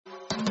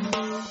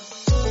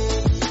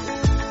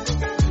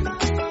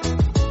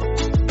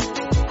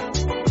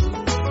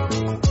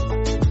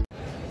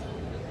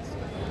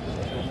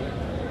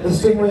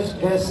distinguished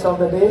guests of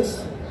the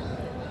days,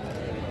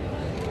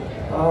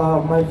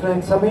 my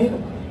friend Samir,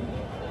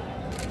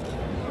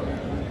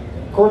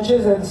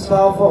 coaches and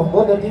staff of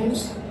both the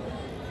teams,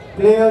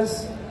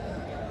 players,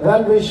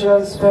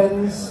 well-wishers,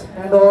 fans,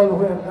 and all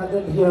who have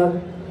gathered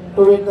here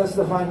to witness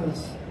the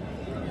finals.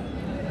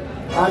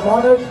 I'm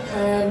honored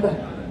and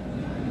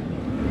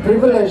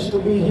privileged to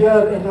be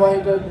here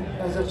invited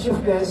as a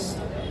chief guest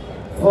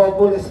for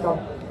Police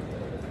Cup.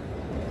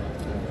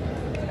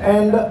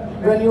 And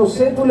when you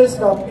say Police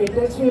Cup, it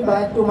takes me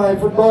back to my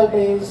football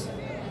days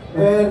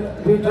where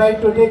we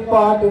tried to take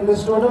part in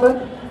this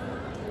tournament.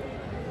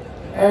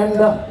 And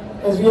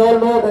as we all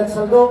know, that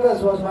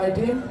Saldokas was my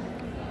team,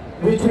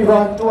 which we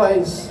won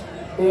twice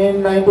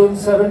in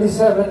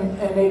 1977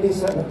 and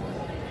 87.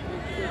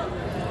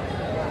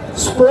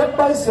 Sport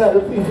by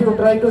itself, if you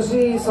try to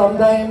see,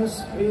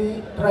 sometimes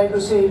we try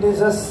to say it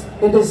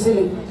is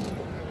silly.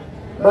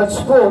 But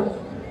sport,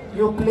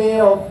 you play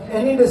of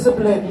any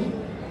discipline,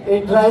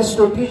 it tries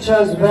to teach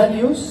us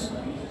values,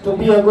 to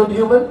be a good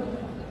human.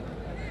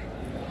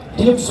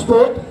 Team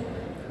sport,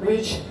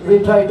 which we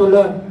try to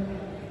learn.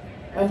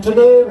 And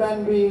today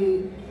when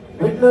we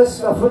witness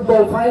the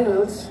football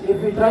finals,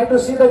 if we try to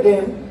see the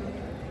game,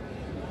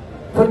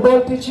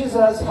 football teaches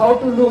us how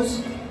to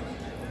lose,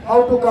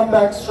 how to come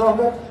back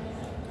stronger,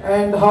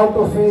 and how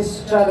to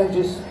face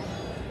challenges.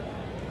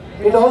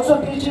 It also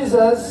teaches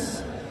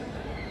us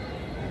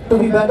to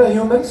be better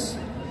humans,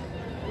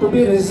 to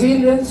be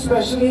resilient,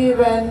 especially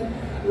when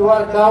you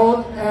are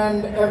down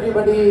and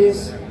everybody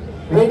is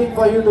waiting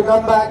for you to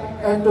come back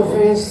and to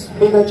face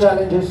bigger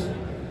challenges.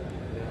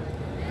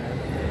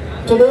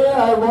 Today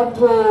I want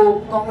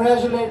to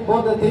congratulate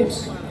both the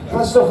teams.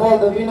 First of all,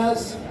 the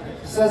winners,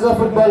 Sesa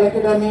Football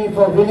Academy,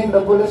 for winning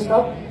the Police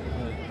Cup.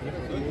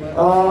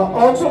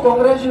 Also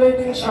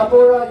congratulating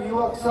Chapora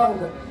Yuvak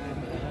Sangh,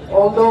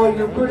 although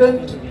you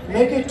couldn't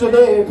make it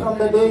today from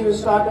the day you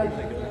started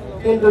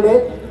till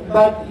today,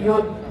 but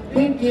you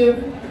did give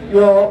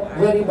your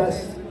very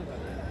best.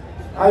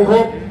 I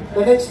hope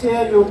the next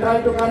year you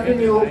try to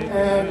continue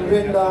and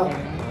win the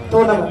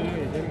tournament.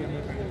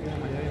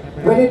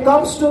 When it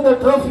comes to the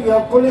trophy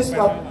of Police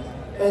Cup,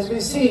 as we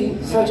see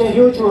such a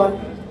huge one,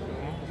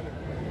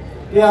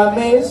 we are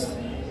amazed,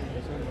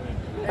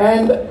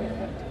 and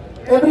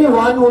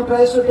everyone who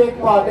tries to take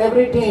part,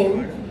 every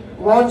team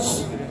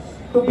wants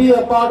to be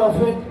a part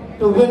of it,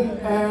 to win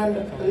and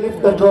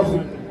lift the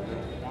trophy.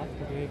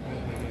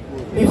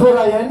 Before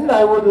I end,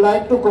 I would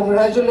like to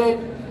congratulate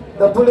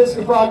the police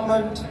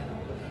department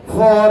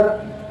for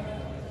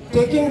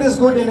taking this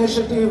good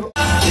initiative.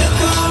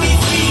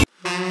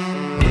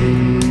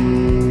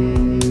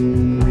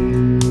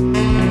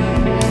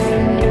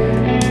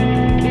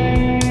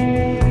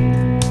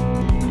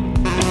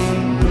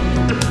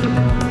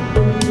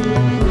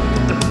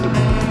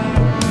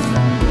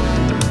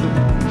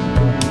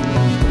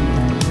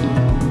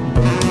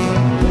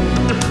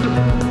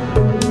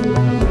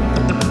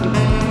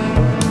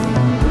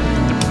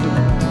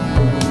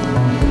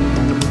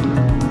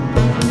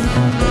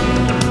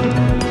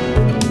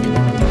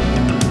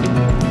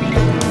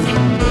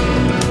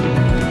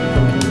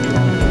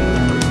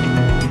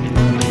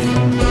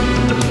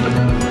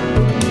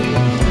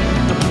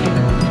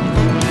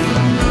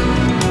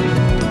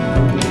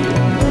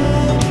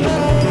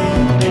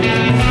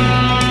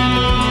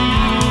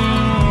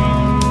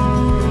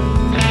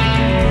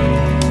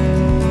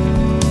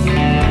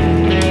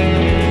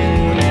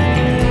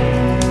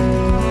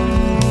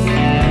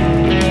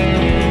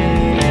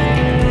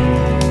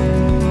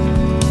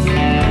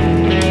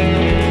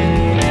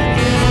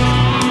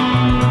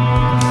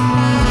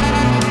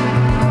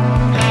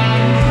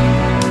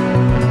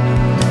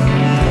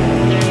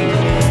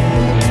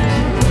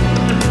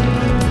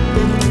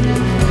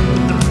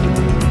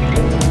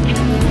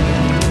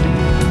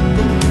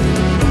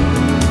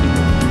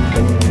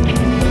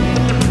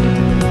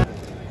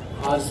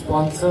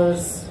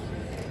 Sponsors,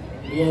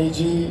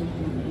 DIG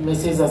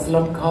Mrs.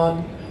 Aslam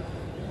Khan,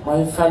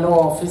 my fellow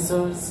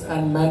officers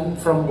and men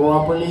from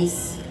Goa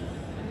Police,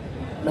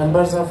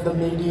 members of the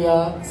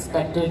media,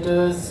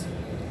 spectators,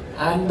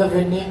 and the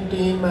winning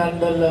team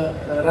and the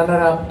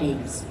runner-up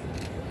teams.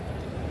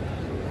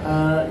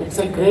 It's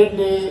a great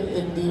day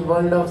in the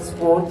world of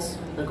sports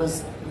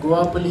because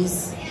Goa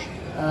Police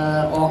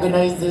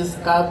organized this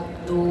cup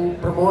to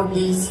promote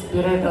the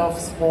spirit of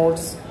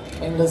sports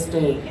in the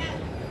state.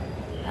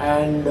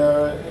 And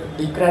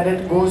the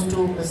credit goes to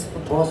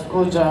Mr.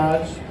 Bosco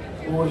Judge,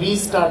 who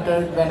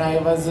restarted when I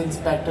was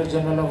Inspector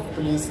General of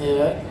Police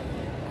here.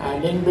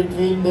 And in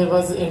between there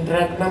was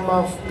interregnum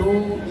of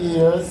 2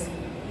 years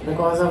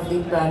because of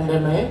the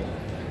pandemic.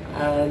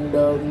 And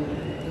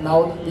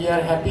now we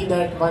are happy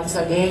that once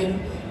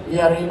again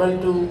we are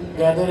able to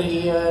gather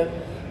here,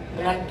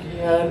 act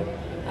here,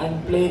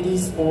 and play the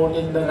sport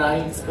in the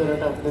right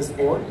spirit of the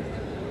sport.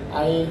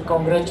 I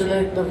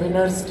congratulate the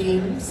winners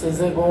team,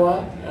 Sesa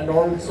Goa, and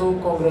also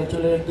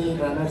congratulate the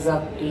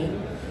runners-up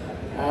team.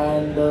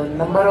 And a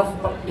number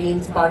of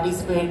teams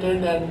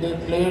participated and they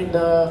played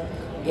the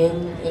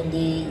game in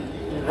the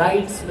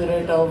right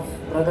spirit of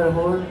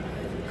brotherhood,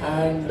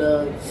 and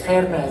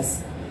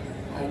fairness.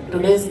 And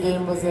today's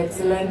game was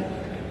excellent.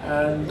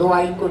 And though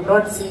I could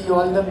not see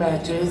all the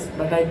matches,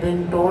 but I've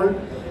been told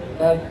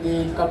that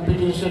the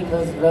competition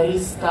was very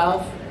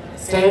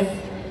stiff,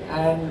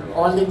 and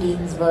all the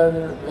teams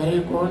were very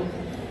good.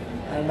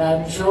 And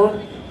I'm sure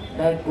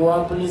that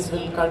Goa Police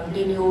will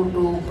continue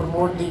to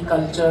promote the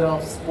culture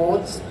of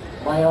sports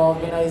by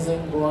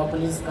organizing Goa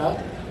Police Cup.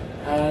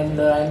 And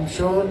I'm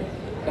sure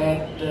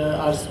that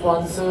our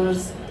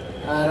sponsors,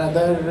 our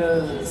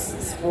other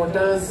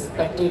supporters,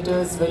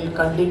 spectators will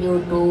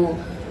continue to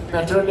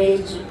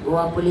patronage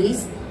Goa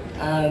Police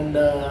and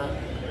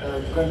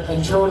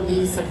ensure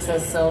the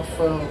success of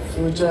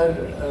future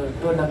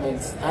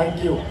tournaments.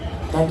 Thank you.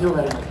 Thank you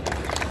very much.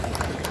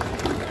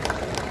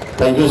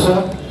 Thank you,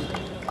 sir.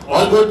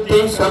 All good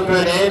things come to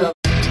an end.